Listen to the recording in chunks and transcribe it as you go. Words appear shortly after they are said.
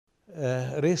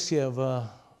Res je, v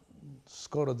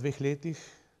skoraj 2 letih,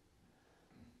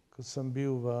 ko sem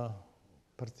bil v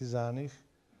partizanih,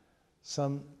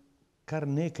 sem kar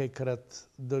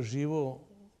nekajkrat doživel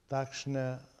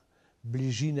takšne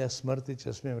bližine smrti,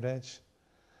 če smem reči,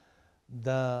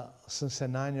 da sem se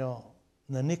na njo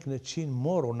na nek način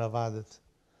moral navaditi,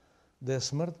 da je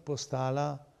smrt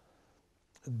postala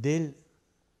del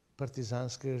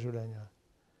partizanskega življenja.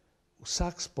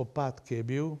 Vsak spopad, ki je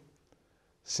bil,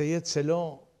 se je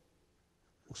celo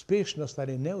uspešnost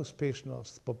ali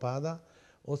neuspešnost spopada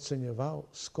ocenjeval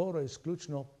skoraj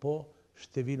izključno po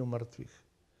številu mrtvih.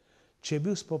 Če je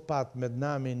bil spopad med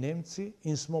nami in Nemci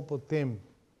in smo potem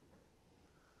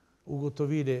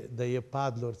ugotovili, da je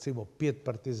padlo recimo 5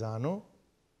 partizanov,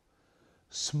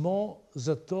 smo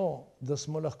zato, da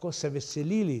smo lahko se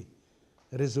veselili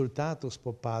rezultatov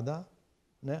spopada,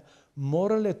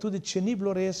 morali tudi, če ni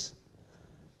bilo res,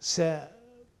 se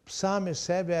same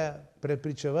sebe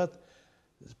prepričevati,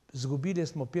 izgubili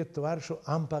smo 5 tovarišev,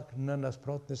 ampak na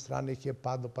nasprotni strani jih je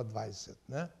padlo pa 20.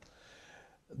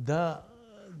 Da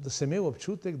sem imel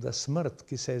občutek, da smrt,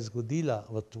 ki se je zgodila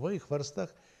v tvojih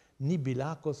vrstah, ni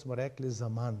bila, kot smo rekli,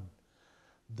 zaman.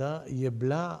 Da je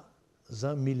bila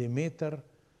za milimeter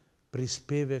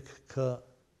prispevek k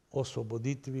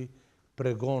osvoboditvi,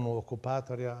 pregonu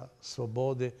okupatorja,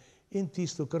 svobode in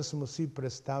tisto, kar smo si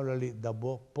predstavljali, da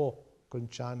bo po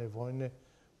končane vojne,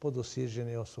 po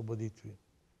doseženi osvoboditvi.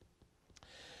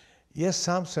 Jaz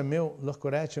sam sem imel, lahko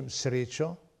rečem,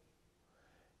 srečo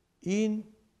in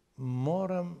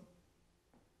moram,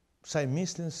 vsaj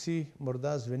mislim si,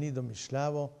 morda zveni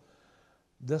domišljavo,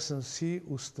 da sem si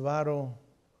ustvaril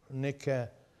neke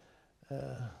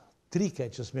trike,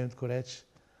 če smem tako reči,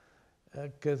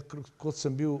 ker kot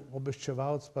sem bil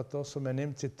obveščevalec, pa to so me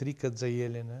Nemci 3-krat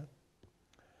zajeli.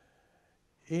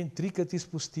 In 3-krat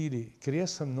izpustili, ker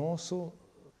jaz sem nosil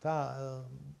ta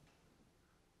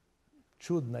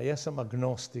čudna, jaz sem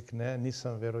agnostik,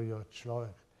 nisem verujoč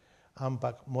človek,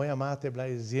 ampak moja mati je bila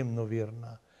izjemno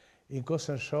verna. In ko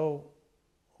sem šel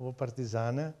v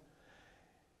partizane,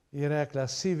 je rekla,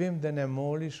 si vem, da ne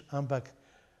moliš, ampak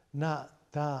na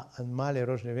ta mali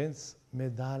rožni venc me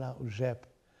dala v žep.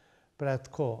 Pravi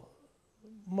tako,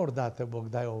 morda te bo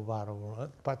kdaj obvaroval,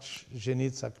 pač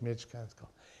ženica kmečka.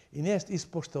 In jaz iz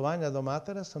spoštovanja do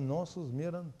matere sem nosil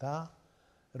zmeraj ta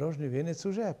rožni venec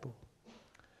v žepu.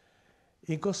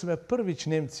 In ko so me prvič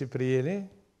Nemci prijeli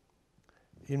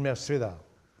in me seveda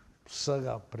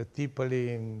vsega pretipali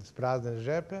in spraznili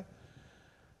žepe,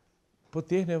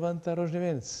 potegne ven ta rožni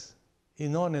venec.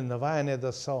 In one navajene,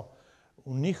 da so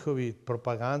v njihovi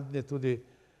propagandni tudi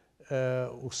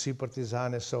vsi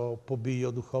partizani so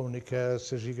pobijo duhovnike,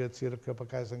 sežigajo cerkve, pa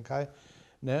kaj sem kaj,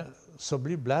 so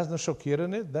bili blazno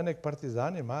šokirani, da nek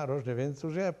partizan ima rožni venec v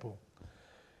žepu.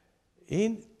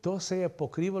 In to se je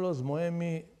pokrivalo z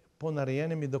mojimi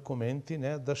ponarejenimi dokumenti,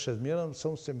 da še zmeraj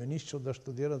sem v semenišču, da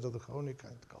študiram za duhovnika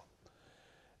in tako.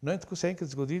 No in tako se je enkrat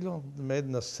zgodilo, med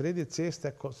na sredi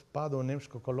ceste, ko spadal v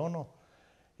nemško kolono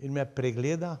in me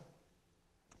pregleda,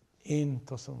 in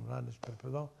to sem radič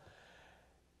prepovedal,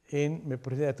 in me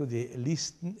pregleda tudi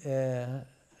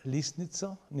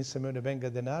listnico, nisem imel nobenega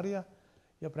denarja,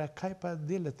 ja pravi, kaj pa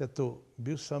delate tu?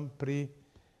 Bil sem pri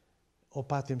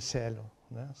Opatjem selu,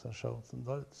 sem šel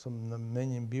dol, sem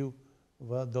namenjen bil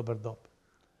v Doberdob.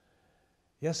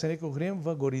 Jaz sem rekel, grem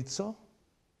v Gorico,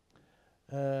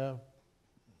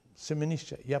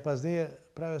 semenišče. Ja, pa zdaj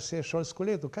pravi, se je šolsko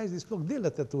leto, kaj zdaj sploh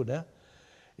delate tu?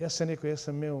 Jaz sem rekel, jaz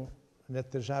sem imel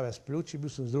težave s pljuči,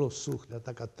 bil sem zelo suh,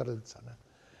 taka trljica.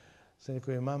 Sem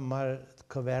rekel, imam malo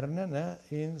kaverne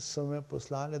in so me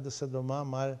poslali, da se doma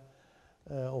malo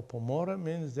opomorem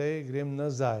in zdaj grem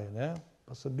nazaj.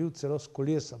 Pa sem bil celo s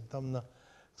kolesom tam na,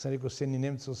 sem rekel, vse ni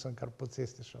Nemcev, sem kar po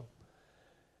cesti šel.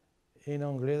 In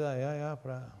on gleda, ja,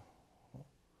 pravi.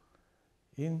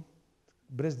 In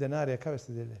brez denarja, kaj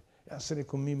ste delali? Jaz sem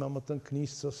rekel, mi imamo tam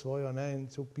knjižico svojo in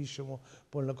se vpišemo,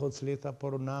 pol na koncu leta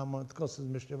poravnamo, tako sem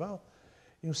zmešljeval.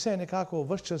 In vse nekako,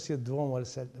 ves čas je dvom, ali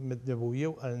se me bo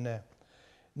ujel ali ne.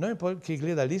 No in pol, ki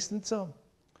gleda listnico,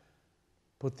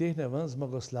 potegne ven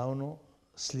zmagoslavno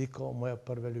sliko moje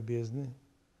prve ljubezni,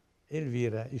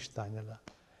 Elvire iz Štanjela.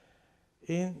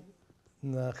 In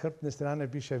na hrbtni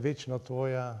strani piše večno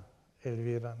tvoja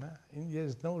Elvira. In je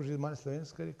znal že malo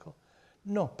slovensko rekel,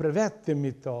 no, prevedite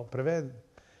mi to,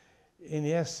 in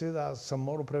jaz seveda sem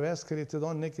moral prevesti, ker je tudi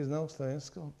on nekaj znal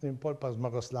slovensko, in pol pa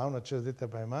zmagoslavno, čez leta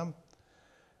pa imam.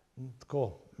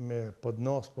 Tako me pod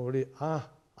nos povoli,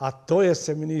 a to je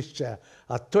semenišče,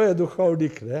 a to je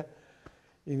duhovnik,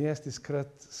 In jaz tiskrat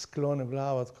sklonim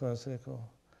glavo, tako in sem rekel,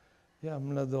 ja,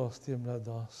 mladost je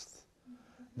mladost.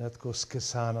 Tako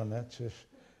skesano, češ,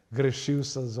 grešil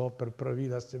sem zoper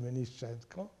pravila semenišča in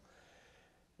tako.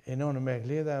 In on me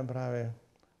gleda in pravi,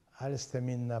 ali ste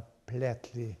mi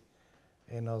napletli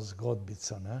eno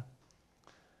zgodbico, ne?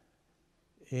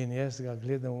 In jaz ga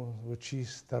gledam v oči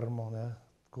strmo, ne,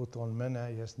 kot on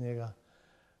mene, jaz njega.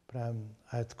 Pravim,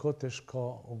 a je tako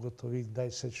težko ugotoviti,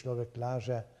 kdaj se človek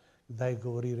laže, kdaj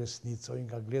govori resnico, in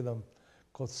ga gledam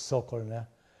kot sokol, ne.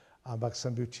 Ampak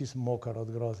sem bil čist moker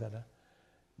od groze, ne.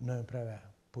 No in pravi,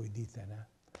 pojdite, ne.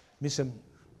 Mislim,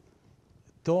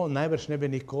 to najbrž ne bi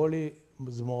nikoli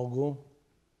zmogel,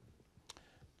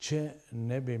 če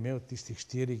ne bi imel tistih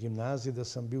 4 gimnazij, da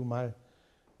sem bil mal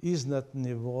iznad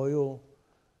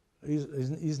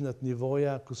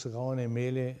nivoja, ko so ga oni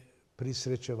imeli pri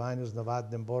srečevanju z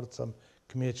navadnim borcem,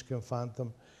 kmečkim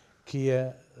fantom, ki je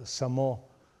samo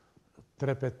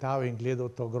trepetal in gledal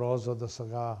to grozo, da so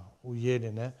ga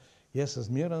ujeli, ne. Jaz sem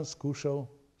zmeraj skušal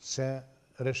se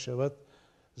reševati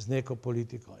z neko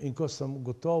politiko. In ko sem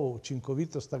ugotovil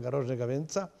učinkovitost tega rožnega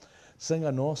venca, sem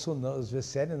ga nosil z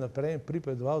veseljem naprej in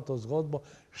pripovedoval to zgodbo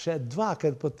še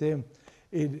 2krat potem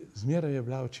in zmeraj je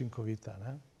bila učinkovita,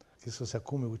 ne, ki so se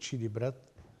komaj učili brati.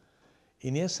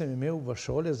 In jaz sem imel v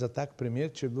šoli za tak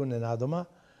primer, če je bil nenadoma,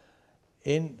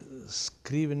 en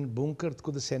skriven bunker,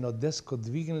 tako da se je eno desko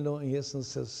dvignilo in jaz sem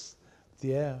se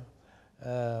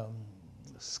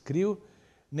skril.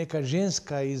 Neka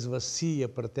ženska iz vasi je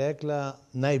pritekla,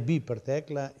 naj bi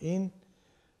pritekla in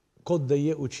kot da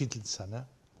je učiteljica, ne.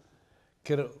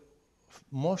 Ker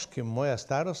moški moje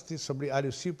starosti so bili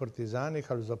ali vsi v partizanih,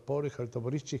 ali v zaporih, ali v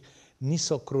taboriščih,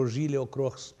 niso krožili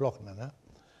okrog sploh ne.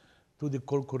 Tudi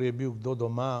kolikor je bil kdo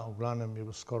doma, v glavnem je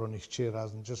bil skoraj nihče,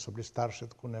 razen če so bili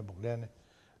starši tako nebogljeni,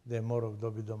 da je moral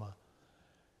kdo biti doma.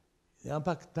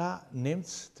 Ampak ta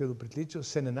Nemec, te v pritličju,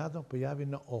 se nenadoma pojavi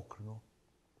na oknu.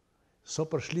 So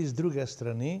prišli z druge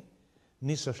strani,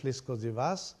 niso šli skozi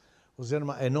vas,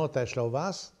 oziroma enota je šla v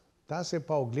vas, ta se je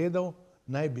pa ogledal,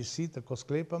 naj bi si, tako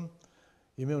sklepam,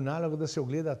 imel nalogo, da se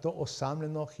ogleda to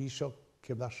osamljeno hišo,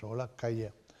 ki je bila šola, kaj je.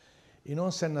 In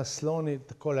on se nasloni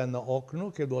takole na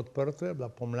oknu, ki je bilo odprto, je bila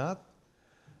pomlad,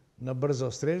 na brzo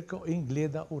streljko in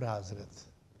gleda v razred.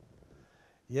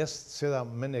 Jaz, seveda,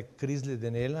 mene krizli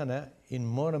denela, ne, in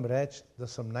moram reči, da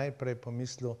sem najprej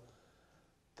pomislil,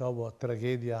 to bo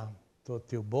tragedija, to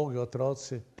ti ubogi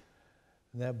otroci,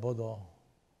 ne, bodo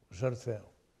žrtve,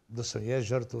 da sem jaz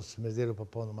žrtev, se mi zdelo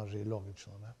popolnoma že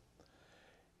logično, ne.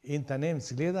 In ta Nemec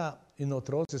gleda in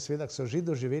otroci, seveda, ki so že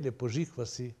doživeli požig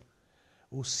vasi,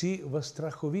 vsi v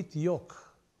strahovit jok,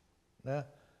 ne,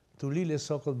 tulili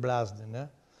so kot blazni, ne.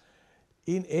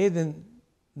 In eden,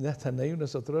 ne, ta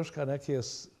naivnost otroška, ne, ki je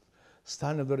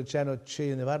stalno bilo rečeno,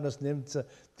 če je nevarnost Nemca,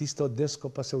 tisto desko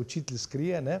pa se učitelj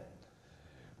skrije, ne,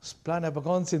 splane pa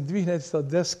konci in dvigne tisto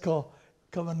desko,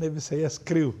 kamor ne bi se jaz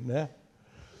skril, ne.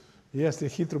 Jaz je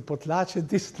hitro potlačen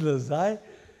tisto nazaj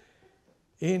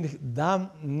in dam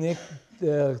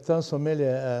tam smo imeli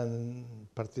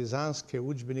partizanski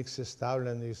učbenik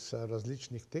sestavljen iz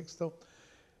različnih tekstov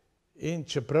in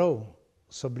čeprav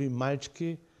so bili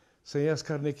malčki, sem jaz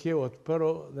kar nekje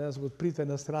odprl, ne, odprite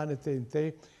na strani tej in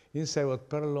tej, in se je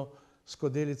odprlo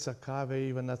skodelica kave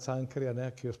Ivana Cankarja, ne,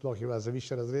 ki je sploh je bila za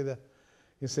višje razrede,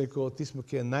 in se je rekel, tistim,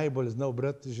 ki je najbolj znal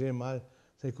brati, že malo,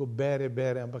 se je rekel,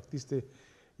 bere, ampak tisti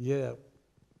je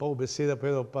pol besede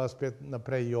povedal, pa spet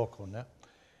naprej jokal, ne.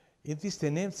 In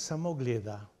tisti Nemec samo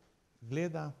gleda,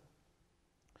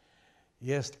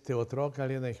 jaz te otroke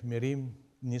ali da jih mirim,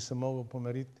 nisem mogel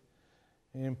pomiriti,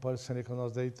 in pol sem rekel, no,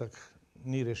 zdaj itak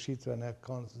ni rešitve, ne,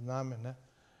 konec z nami, ne.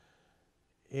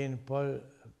 In pol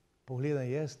pogledam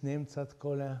jaz Nemca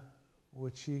takole v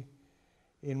oči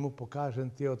in mu pokažem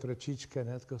te otročičke,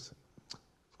 ne,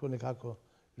 tako nekako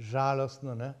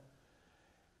žalostno, ne.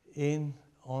 In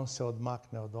on se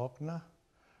odmakne od okna,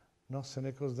 no, sem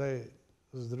rekel, zdaj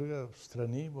z druge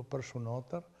strani bo prišel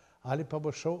noter, ali pa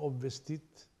bo šel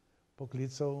obvestiti,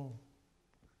 poklical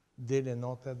del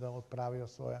enote, da odpravijo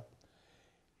svoje.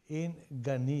 In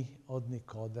ga ni od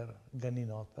nikoder, ga ni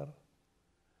noter.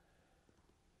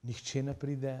 Nihče ne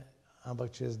pride,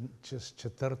 ampak čez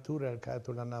 1/4 ali kaj je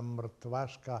to ena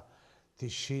mrtvaška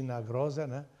tišina groze,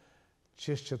 ne,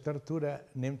 čez 1/4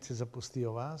 Nemci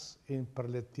zapustijo vas in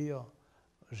priletijo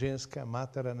ženske,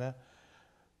 matere, ne,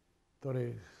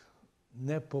 torej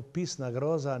nepopisna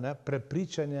groza, ne,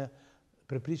 prepričanje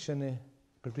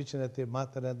te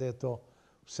matere, da je to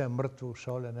vse mrtvo v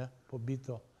šoli, ne,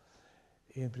 pobito.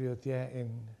 In pridejo tja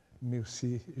in mi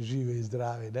vsi živi in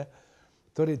zdravi, ne.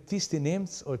 Torej tisti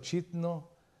Nemec očitno,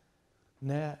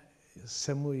 ne,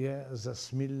 se mu je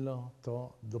zasmililo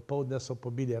to, dopoldne so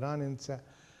pobili ranjence,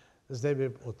 zdaj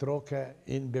bi otroke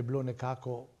in bi bilo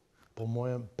nekako, po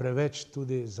mojem, preveč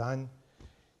tudi zanj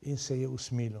in se je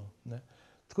usmilil.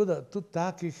 Tako da tudi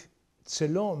takih,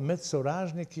 celo med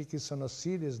sovražniki, ki so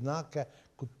nosili znake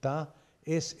kot ta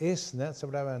SS, se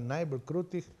pravi najbolj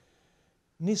krutih,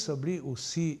 niso bili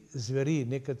vsi zveri,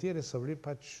 nekateri so bili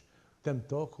pač v tem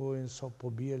toku in so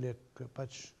pobijali, ker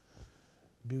pač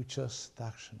bil čas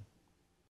takšen.